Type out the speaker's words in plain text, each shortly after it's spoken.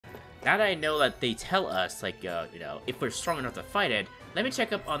Now that I know that they tell us, like, you know, if we're strong enough to fight it, let me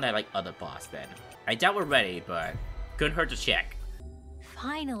check up on that, like, other boss then. I doubt we're ready, but couldn't hurt to check.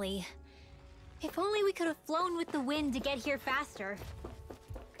 Finally. If only we could have flown with the wind to get here faster.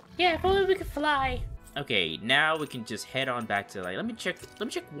 Yeah, if only we could fly. Okay, now we can just head on back to, like, let me check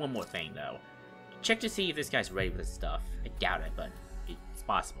one more thing, though. Check to see if this guy's ready with his stuff. I doubt it, but it's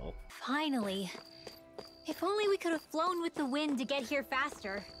possible. Finally. If only we could have flown with the wind to get here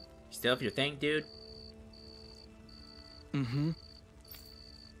faster. Still up your thing, dude? Mm-hmm.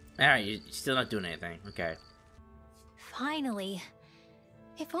 Alright, you're still not doing anything. Okay. Finally.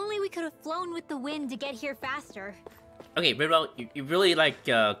 If only we could have flown with the wind to get here faster. Okay, Rinwell, you really like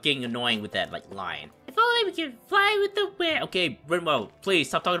getting annoying with that like line. If only we could fly with the wind. Okay, Rinwell, please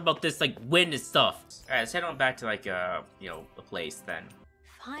stop talking about this like wind and stuff. All right, let's head on back to like you know, the place then.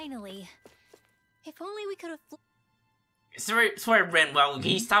 Finally, if only we could have. Sorry, Rinwell,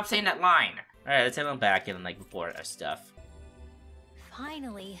 can you stop saying that line? All right, let's head on back and like report our stuff.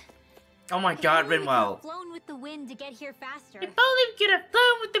 Finally. Oh my God, Rinwell. Flown with the wind to get here faster. If only we could have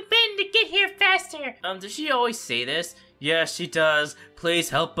flown with the wind to get here faster. Does she always say this? Yes, she does. Please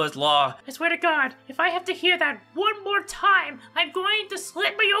help us, Law. I swear to God, if I have to hear that one more time, I'm going to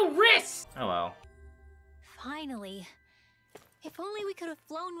slit my own wrists. Oh well. Finally. If only we could have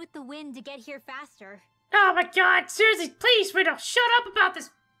flown with the wind to get here faster. Oh my God, seriously, please, Rinwell, shut up about this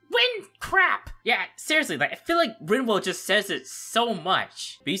wind crap! Yeah, seriously, like, I feel like Rinwell just says it so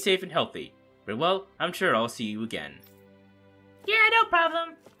much. Be safe and healthy. Rinwell, I'm sure I'll see you again. Yeah, no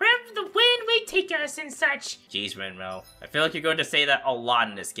problem. Wherever the wind may take us and such. Jeez, Rinwell. I feel like you're going to say that a lot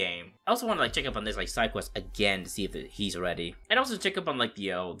in this game. I also want to, like, check up on this, like, side quest again to see if he's ready. And also check up on, like,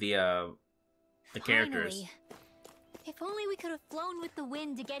 the characters. If only we could have flown with the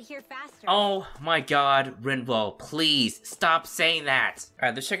wind to get here faster. Oh my God, Rinwell, please stop saying that.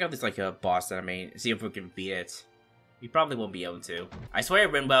 Alright, let's check out this like boss that I made, see if we can beat it. We probably won't be able to. I swear,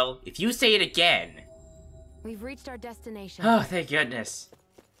 Rinwell, if you say it again. We've reached our destination. Oh, thank goodness.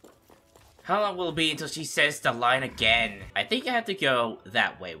 How long will it be until she says the line again? I think I have to go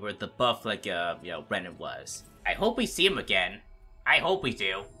that way, where the buff, like, you know, Brennan was. I hope we see him again. I hope we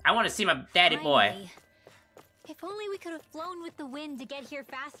do. I want to see my daddy boy. If only we could have flown with the wind to get here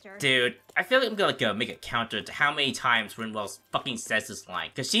faster. Dude, I feel like I'm gonna like make a counter to how many times Rinwell fucking says this line.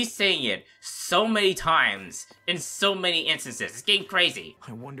 Cause she's saying it so many times in so many instances. It's getting crazy.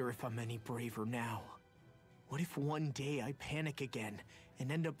 I wonder if I'm any braver now. What if one day I panic again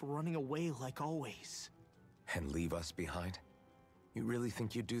and end up running away like always? And leave us behind? You really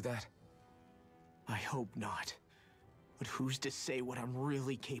think you'd do that? I hope not. But who's to say what I'm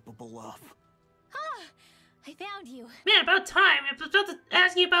really capable of? Ah! I found you. Man, about time. I was about to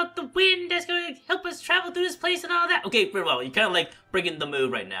ask you about the wind that's going to help us travel through this place and all that. Okay, very well. You're kind of like bringing the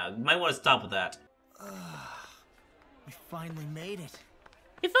mood right now. You might want to stop with that. We finally made it.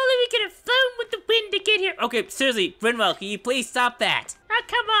 If only we could have flown with the wind to get here. Okay, seriously, Rinwell, can you please stop that? Oh,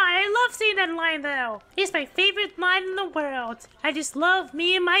 come on. I love saying that line, though. It's my favorite line in the world. I just love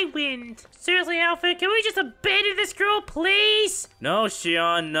me and my wind. Seriously, Alpha, can we just abandon this girl, please? No,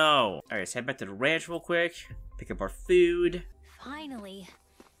 Shion, no. All right, let's head back to the ranch real quick. Pick up our food. Finally.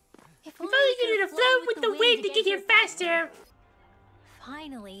 If only we could have flown with the wind to get here faster.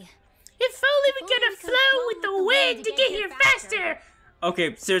 Finally. If only we could have flown with the wind to get here faster.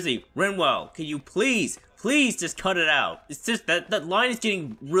 Okay, seriously, Rinwell, can you please just cut it out? It's just that line is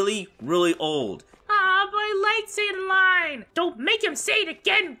getting really, really old. Ah, but I like saying the line. Don't make him say it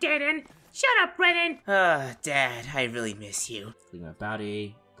again, Denon. Shut up, Brennan. Dad, I really miss you. Clean my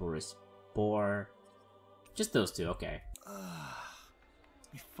body, Boris Boar. Just those two, okay.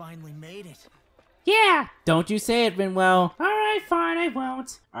 We finally made it. Yeah! Don't you say it, Rinwell. Alright, fine, I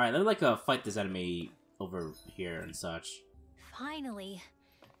won't. Alright, let me like fight this enemy over here and such. Finally.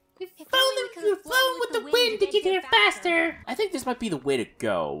 If only we could have flown with the wind to get here faster! I think this might be the way to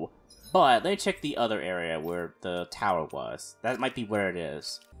go. But let me check the other area where the tower was. That might be where it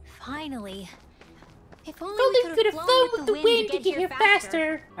is. Finally. If only we could have flown with the wind to get here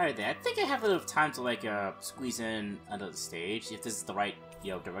faster! Alright then, I think I have enough time to like squeeze in under the stage, if this is the right,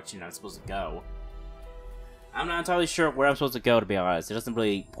 you know, direction I'm supposed to go. I'm not entirely sure where I'm supposed to go, to be honest. It doesn't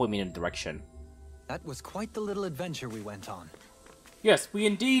really point me in a direction. That was quite the little adventure we went on. Yes, we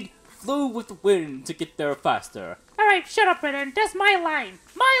indeed flew with the wind to get there faster. Alright, shut up, Brennan. That's my line.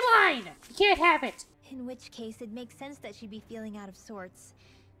 My line! You can't have it. In which case, it makes sense that she'd be feeling out of sorts.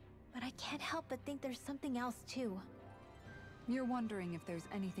 But I can't help but think there's something else, too. You're wondering if there's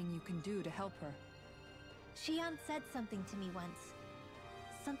anything you can do to help her. Shion said something to me once.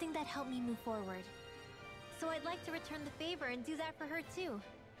 Something that helped me move forward. So I'd like to return the favor and do that for her, too.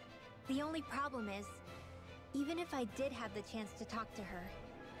 The only problem is, even if I did have the chance to talk to her,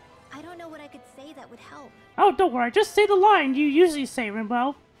 I don't know what I could say that would help. Oh, don't worry, just say the line you usually say,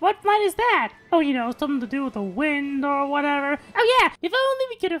 Rinwell. What line is that? Oh, you know, something to do with the wind or whatever. Oh yeah, if only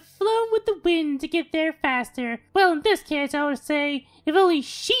we could have flown with the wind to get there faster. Well, in this case, I would say, if only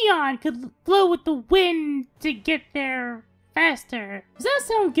Shion could flow with the wind to get there faster. Does that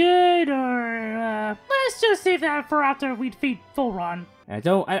sound good, or, let's just save that for after we defeat Full Run. I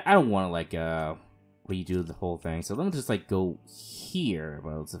don't want to, like, redo the whole thing, so let me just, like, go here,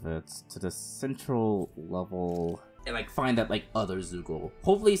 most of it, to the central level, and, like, find that, like, other Zoogle.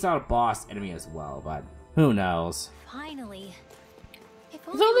 Hopefully it's not a boss enemy as well, but who knows. Finally. If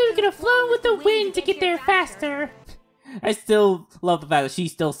only we could have flown with the wind to get there faster. I still love the fact that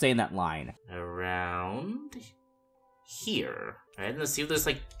she's still saying that line. Around here. Alright, let's see what this,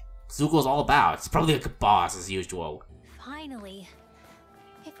 like, Zoogle's all about. It's probably like a boss as usual. Finally.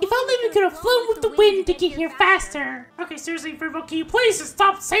 If only we could have flown with the wind to get here faster. Okay, seriously, Rinwell, can you please just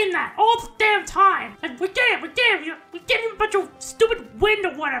stop saying that all the damn time? Like, we get it, we get a bunch of stupid wind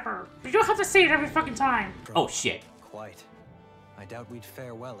or whatever. You don't have to say it every fucking time. Oh shit. Quite. I doubt we'd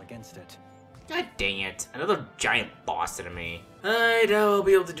fare well against it. God dang it. Another giant boss enemy. I doubt I'll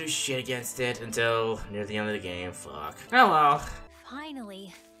be able to do shit against it until near the end of the game. Fuck. Oh well.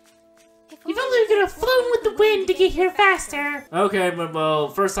 Finally. If only we could have flown with the wind to get here faster. Okay, well,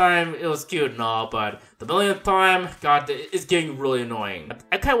 first time it was cute and all, but the millionth time, God, it's getting really annoying.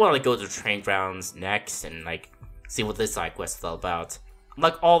 I kind of want to like, go to the train grounds next and like see what this side quest is all about.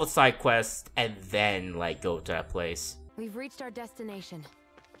 Like all the side quests and then like go to that place. We've reached our destination.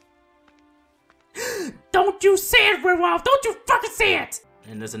 Don't you say it, Rinwell! Don't you fucking say it!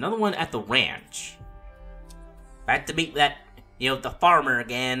 And there's another one at the ranch. Back to meet that, the farmer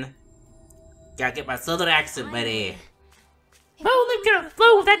again. Gotta get my southern accent ready. If only we could have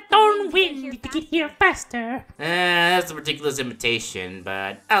flown with that darn wind to get here faster. That's a ridiculous imitation,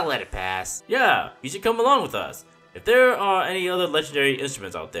 but I'll let it pass. Yeah, you should come along with us. If there are any other legendary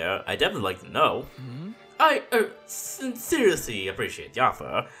instruments out there, I'd definitely like to know. I sincerely appreciate the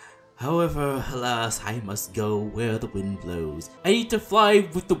offer. However, alas, I must go where the wind blows. I need to fly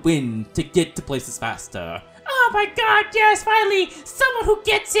with the wind to get to places faster. Oh my god, yes, finally! Someone who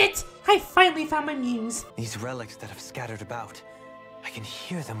gets it! I finally found my muse. These relics that have scattered about, I can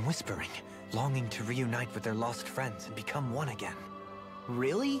hear them whispering, longing to reunite with their lost friends and become one again.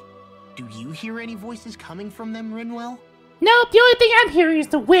 Really? Do you hear any voices coming from them, Rinwell? Nope, the only thing I'm hearing is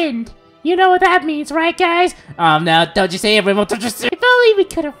the wind. You know what that means, right, guys? No, don't you say it, everyone, don't you say it. If only we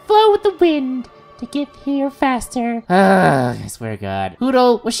could have flown with the wind to get here faster. I swear to God.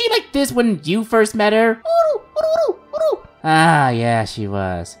 Hoodle, was she like this when you first met her? Ah, yeah, she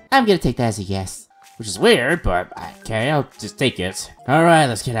was. I'm gonna take that as a yes. Which is weird, but okay, I'll just take it. Alright,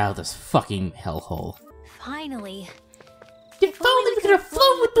 let's get out of this fucking hellhole. Finally. If only we could have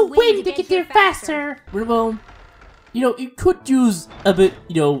flown with the wind to get there faster. Rinwell, you could use a bit,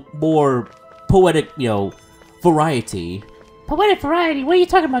 more poetic, variety. Poetic variety? What are you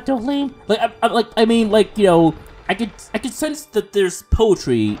talking about, Dolene? I could sense that there's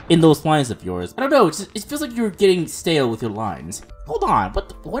poetry in those lines of yours. I don't know, it feels like you're getting stale with your lines. Hold on,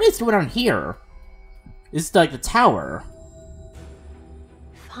 what is going on here? It's like the tower.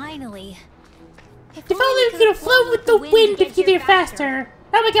 Finally. If only we could have flown with the wind to get there faster.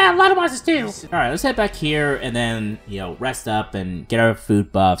 Oh my god, a lot of monsters too. Alright, let's head back here and then, rest up and get our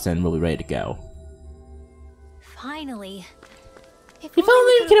food buffs and we'll be ready to go. Finally. If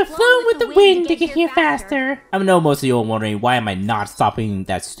only we could have flown with the wind to get here faster. I know most of you are wondering why am I not stopping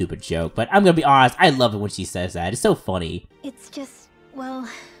that stupid joke, but I'm gonna be honest, I love it when she says that. It's so funny. It's just, well,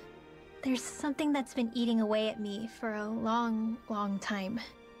 there's something that's been eating away at me for a long, long time.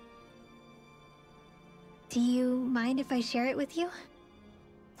 Do you mind if I share it with you?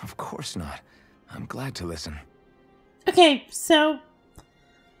 Of course not. I'm glad to listen. Okay, so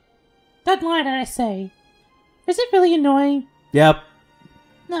that line that I say, is it really annoying? Yep.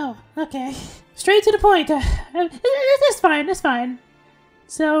 No, okay. Straight to the point. That's fine, that's fine.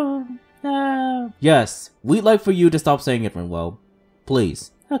 So, yes, we'd like for you to stop saying it, Rinwell.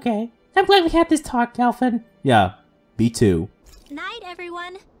 Please. Okay. I'm glad we had this talk, Alphen. Yeah, me too. Night,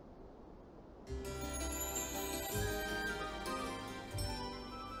 everyone.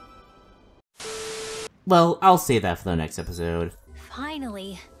 Well, I'll save that for the next episode.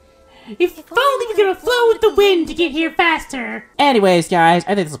 Finally. If only we could have flown with the wind to get here faster. Anyways, guys,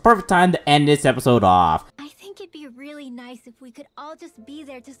 I think it's the perfect time to end this episode off. I think it'd be really nice if we could all just be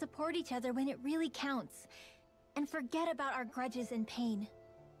there to support each other when it really counts. And forget about our grudges and pain.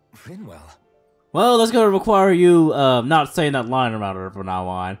 Rinwell, Well, that's gonna require you, not saying that line around her from now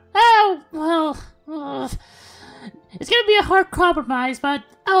on. Oh, well, it's gonna be a hard compromise, but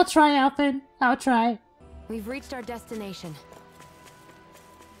I'll try, Alvin. I'll try. We've reached our destination.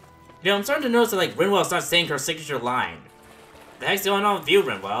 You know, I'm starting to notice that, like, Rinwell's not saying her signature line. The heck's going on with you,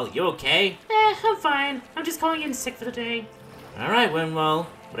 Rinwell? You okay? I'm fine. I'm just calling in sick for the day. Alright, Rinwell.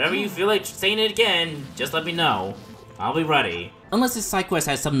 Whenever you feel like saying it again, just let me know. I'll be ready. Unless this side quest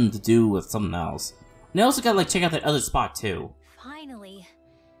has something to do with something else. And I also gotta, like, check out that other spot, too. Finally.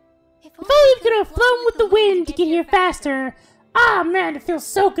 If only we could have flown with the wind to get here faster. Ah, man, it feels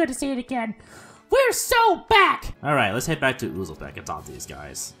so good to say it again. We're so back! Alright, let's head back to Uzelbeck and talk to these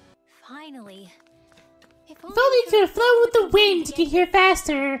guys. Finally. If only we could have flown with the wind to get here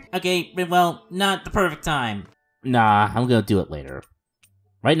faster. Okay, well, not the perfect time. Nah, I'm gonna do it later.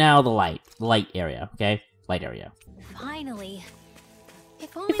 Right now, the light area, okay? Light area. Finally.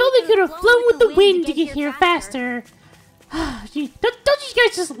 If only we could have flown with the wind to get here faster. Gee, don't you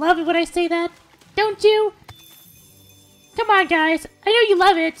guys just love it when I say that? Don't you? Come on, guys. I know you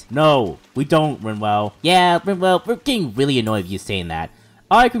love it. No, we don't, Rinwell. Yeah, Rinwell, we're getting really annoyed with you saying that.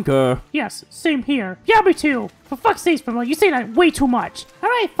 I concur. Yes, same here. Yeah, me too. For fuck's sake, Rinwell, you say that way too much.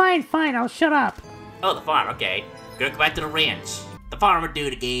 Alright, fine, I'll shut up. Oh, the farm, okay. Gonna go back to the ranch. The farmer do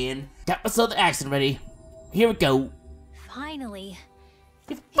it again. Got myself the accent ready. Here we go. Finally.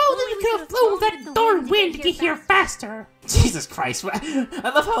 If only we could have flown with that darn wind to get here faster. Jesus Christ.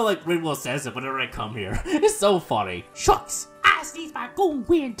 I love how, like, Rinwell says it whenever I come here. It's so funny. Shucks. I sneeze my golden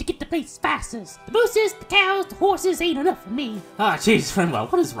wind to get the place fastest. The mooses, the cows, the horses ain't enough for me. Ah, jeez, Rinwell,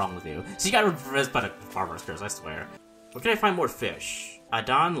 what is wrong with you? She got reversed by the farmer's curse, I swear. Where can I find more fish?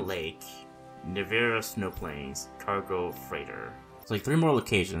 Adon Lake, Nivera Snow Plains, Cargo Freighter. It's like 3 more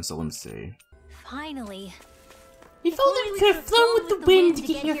locations, so let me see. Finally. If only we could have flown with the wind to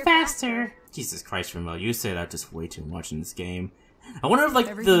get here faster. Jesus Christ, Rinwell, you say that just way too much in this game. I wonder if,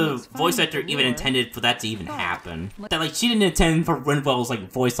 like, the voice actor even intended for that to even happen. That, like, she didn't intend for Rinwell's,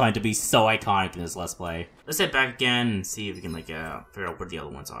 like, voice line to be so iconic in this Let's Play. Let's head back again and see if we can, like, figure out where the other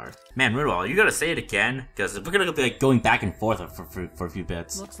ones are. Man, Rinwell, you gotta say it again, because we're gonna be, like, going back and forth for a few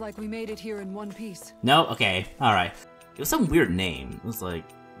bits. Looks like we made it here in one piece. No? Okay, alright. It was some weird name. It was like,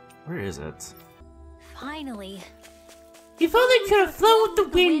 where is it? Finally. If only we could have flown with the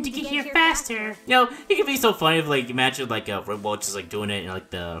wind to get here faster. You know, it could be so funny if, like, imagine, like, Rinwell just, like, doing it in,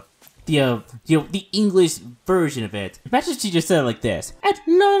 like, the English version of it. Imagine she just said it like this. At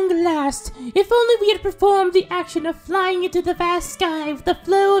long last, if only we had performed the action of flying into the vast sky with the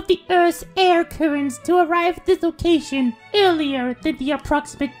flow of the Earth's air currents to arrive at this location earlier than the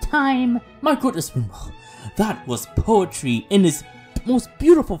approximate time. My goodness, Rinwell, that was poetry in its most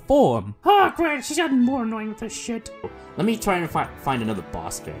beautiful form. Oh, great, she's gotten more annoying with this shit. Let me try and find another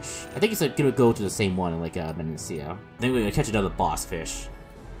boss fish. I think it's like, gonna go to the same one in like Menacea. I think we're gonna catch another boss fish.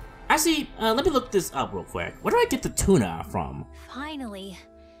 Actually, let me look this up real quick. Where do I get the tuna from? Finally.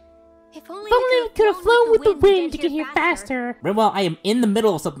 If only we could have flown with the wind to get here faster. Rinwell, I am in the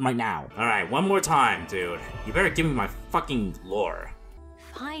middle of something right now. Alright, one more time, dude. You better give me my fucking lore.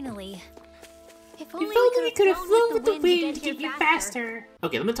 Finally. If only we could have flown with the wind to get here faster.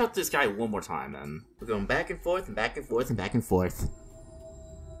 Okay, let me talk to this guy one more time then. We're going back and forth and back and forth and back and forth.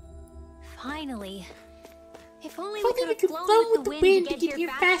 Finally. If only we could have flown with the wind to get here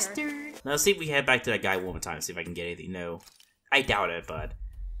faster. Now let's see if we head back to that guy one more time, see if I can get anything new. I doubt it, but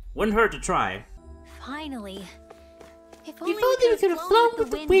wouldn't hurt to try. Finally. If only we could have flown with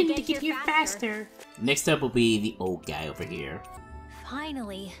the wind to get here faster. Next up will be the old guy over here.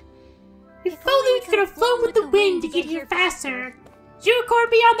 Finally. If only we could have flown with the wind to get here faster. You record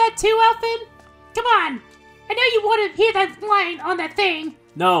me on that too, Alvin? Come on! I know you want to hear that line on that thing.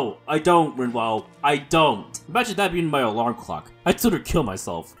 No, I don't, Rinwell. I don't. Imagine that being my alarm clock. I'd sooner kill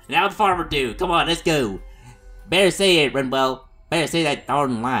myself. Now the farmer do. Come on, let's go. Better say it, Rinwell. Better say that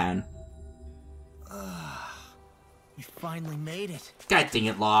darn line. We finally made it. God dang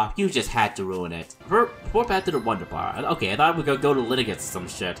it, Law. You just had to ruin it. Report back to the Wonder Bar. Okay, I thought we could go to litigants or some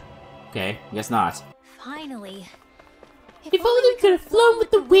shit. Okay, guess not. Finally. If only we could have flown with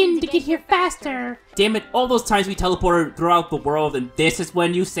the wind to get here faster. Damn it, all those times we teleported throughout the world and this is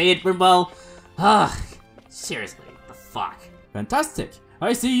when you say it, Rinwell? Ah, seriously, the fuck. Fantastic.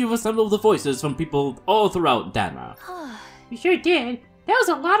 I see you've assembled the voices from people all throughout Dana. You sure did. That was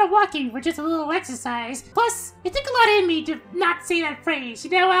a lot of walking for just a little exercise. Plus, it took a lot in me to not say that phrase, you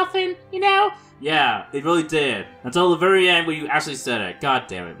know, Alvin? You know? Yeah, it really did. Until the very end where you actually said it. God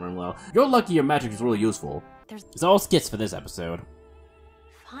damn it, Rinwell. You're lucky your magic is really useful. It's all skits for this episode.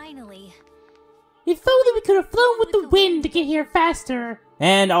 Finally. If only we could have flown with the wind to get here faster.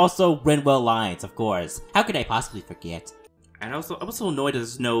 And also Rinwell lines, of course. How could I possibly forget? And also, I'm also annoyed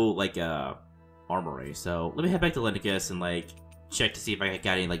there's no, like, armory. So, let me head back to Lenticus and, like, check to see if I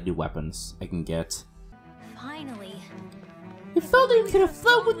got any, like, new weapons I can get. Finally. If only we could have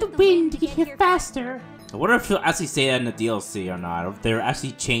flown with the wind to get here faster. I wonder if she'll actually say that in the DLC or not, or if they'll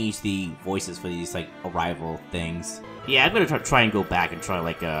actually change the voices for these, like, arrival things. Yeah, I'm gonna try and go back and try,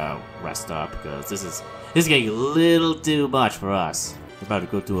 like, rest up, because this is getting a little too much for us. We're about to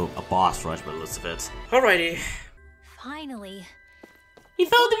go through a boss rush by the looks of it. Alrighty. Finally.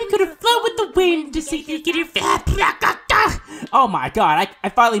 If only we could have flown with the wind to see if you get here faster. Oh my god, I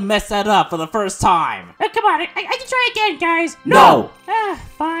finally messed that up for the first time! Come on, I can try again, guys. No!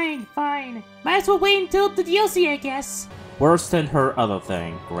 Fine. Might as well wait until the DLC, I guess. Worse than her other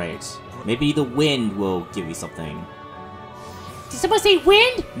thing. Great. Maybe the wind will give you something. Did someone say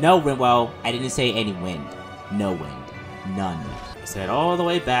wind? No, Rinwell. I didn't say any wind. No wind. None. Let's head all the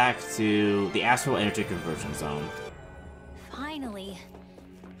way back to the Astral Energy Conversion Zone. Finally.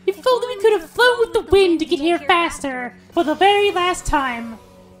 If only we could have flown with the wind to get here faster. For the very last time.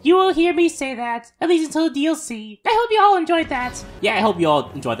 You will hear me say that, at least until the DLC. I hope you all enjoyed that. Yeah, I hope you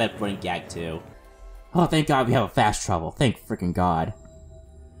all enjoyed that running gag too. Oh, thank God we have a fast travel. Thank freaking God.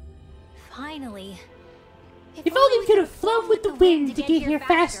 Finally. If only we could have flown with the wind to get here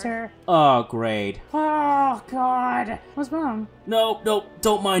faster. Oh, great. Oh, God. What's wrong? No,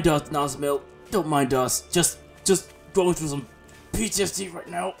 don't mind us, Nazmil. Don't mind us. Just going through some PTSD right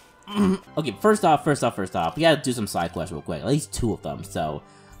now. Okay, first off, we gotta do some side quests real quick. At least 2 of them, so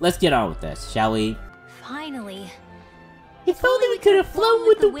let's get on with this, shall we? Finally. If only we could have flown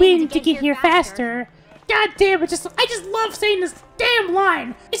with the wind to get here faster. God damn it, I just love saying this damn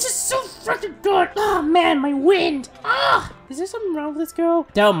line. It's just so freaking good. Oh man, my wind. Ah! Is there something wrong with this girl?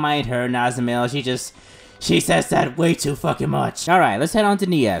 Don't mind her, Nazamil. She says that way too fucking much. Alright, let's head on to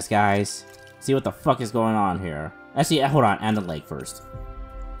Nias, guys. See what the fuck is going on here. Actually, hold on, and the lake first.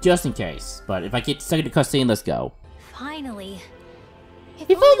 Just in case. But if I get stuck in the cutscene, let's go. Finally.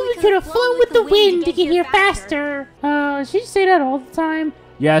 If only we could have flown with the wind to get here faster. She say that all the time?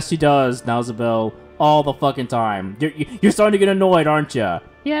 Yes, she does, Nazabel. All the fucking time. You're starting to get annoyed, aren't you?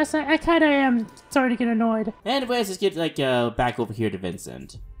 Yes, I kinda am starting to get annoyed. Anyways, let's get, like, back over here to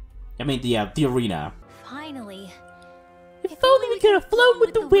Vincent. I mean, the arena. Finally. If only we could have flown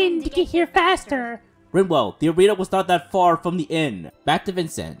with the wind to get here faster. Rinwell, the arena was not that far from the inn. Back to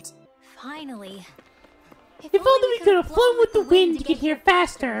Vincent. Finally. If only we could have flown with the wind to get here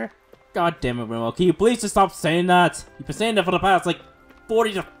faster. God damn it, Rinwell. Can you please just stop saying that? You've been saying that for the past, like,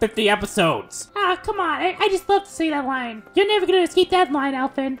 40 to 50 episodes. Ah, come on. I just love to say that line. You're never gonna escape that line,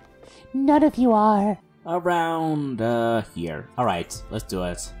 Alphen. None of you are. Around, here. Alright, let's do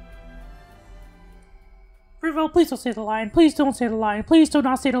it. Rinwell, please don't say the line. Please don't say the line. Please do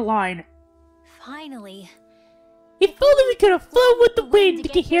not say the line. Finally. If only we could have flown with the wind to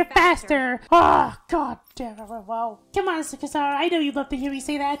get here faster. Ah, god damn it, Rinwell. Come on, Sakasara. I know you'd love to hear me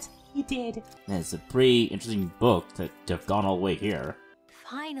say that. You did. And it's a pretty interesting book to have gone all the way here.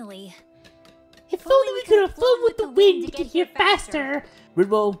 Finally. If only we could have flown with the wind to get here faster.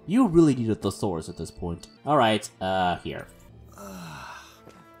 Rinwell, you really need a thesaurus at this point. Alright, here.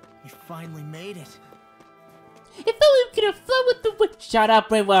 We finally made it. If only we could have flown with the wind. Shut up,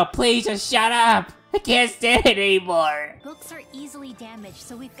 Rinwell, please just shut up! I can't stand it anymore! Books are easily damaged,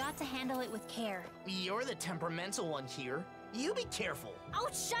 so we've got to handle it with care. You're the temperamental one here. You be careful. Oh,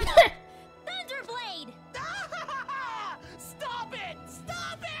 shut up! Thunderblade! Stop it!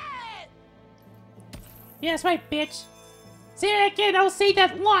 Stop it! Yeah, that's right, bitch. Say it again, I'll say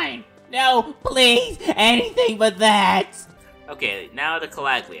that line. No, please! Anything but that! Okay, now the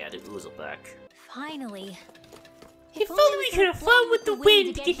Calaglia, the Oozleback. Finally. If only we could have flown with the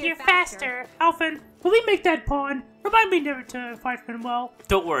wind to get here faster. Alphen, will we make that pun? Remind me never to invite Rinwell.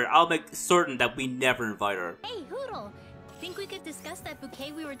 Don't worry, I'll make certain that we never invite her. Hey, Hoodle! Think we could discuss that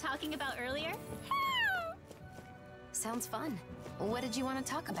bouquet we were talking about earlier? Sounds fun. What did you want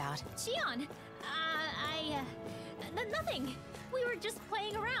to talk about? Shion! Nothing. We were just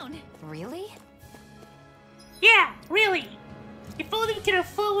playing around. Really? Yeah, really. If only we could have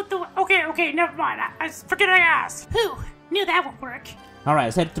flown with the... Okay, never mind. I forget I asked. Whew, knew that would work. Alright,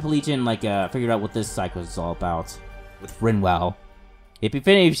 let's head to Legion, figure out what this cycle is all about. With Rinwell.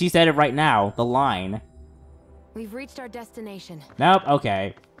 If she said it right now, the line. We've reached our destination. Nope,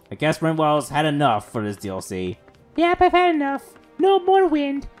 okay. I guess Rinwell's had enough for this DLC. Yep, I've had enough. No more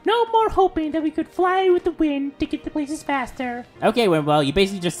wind. No more hoping that we could fly with the wind to get to places faster. Okay, Rinwell, you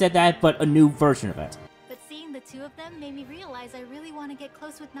basically just said that, but a new version of it. But seeing the two of them made me realize I really want to get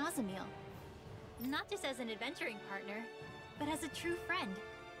close with Nazamil. Not just as an adventuring partner, but as a true friend.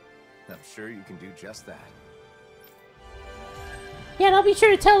 I'm sure you can do just that. Yeah, and I'll be sure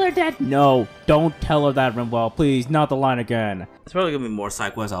to tell her that. No, don't tell her that, Rinwell. Please, not the line again. There's probably gonna be more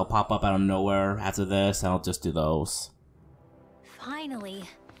side quests that'll pop up out of nowhere after this, and I'll just do those. Finally.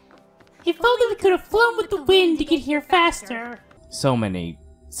 If only we could have flown with the wind to get here faster. So many.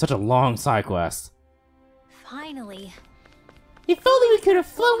 Such a long side quest. Finally. If only we could have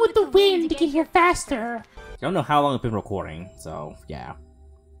flown with the wind to get here faster. I don't know how long I've been recording, so yeah.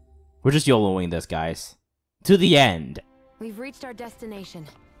 We're just YOLOing this, guys. To the end. We've reached our destination.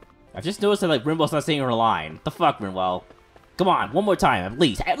 I've just noticed that, like, Rinwell's not saying her line. The fuck, Rinwell? Come on, one more time, at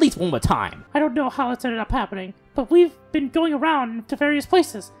least one more time. I don't know how it's ended up happening, but we've been going around to various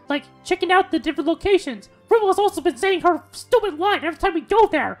places, like checking out the different locations. Rinwell's also been saying her stupid line every time we go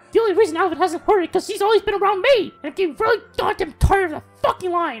there. The only reason Alvin hasn't heard it because she's always been around me, and I'm getting really goddamn tired of the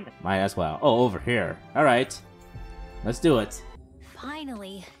fucking line. Might as well. Oh, over here. Alright. Let's do it.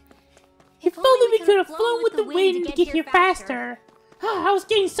 Finally. If only we could have flown with the wind to get here faster. I was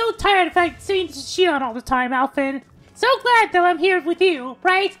getting so tired of seeing Shion all the time, Alvin. So glad that I'm here with you,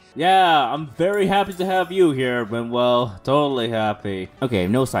 right? Yeah, I'm very happy to have you here, Rinwell. Totally happy. Okay,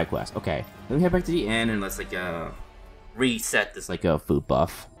 no side quest. Okay, let me head back to the end and let's like reset this like a food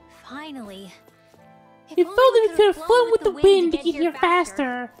buff. Finally. If only we could have flown with the wind to get here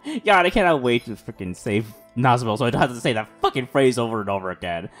faster. God, I cannot wait to freaking save Nazabel so I don't have to say that fucking phrase over and over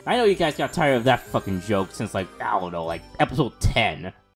again. I know you guys got tired of that fucking joke since like, I don't know, like episode 10.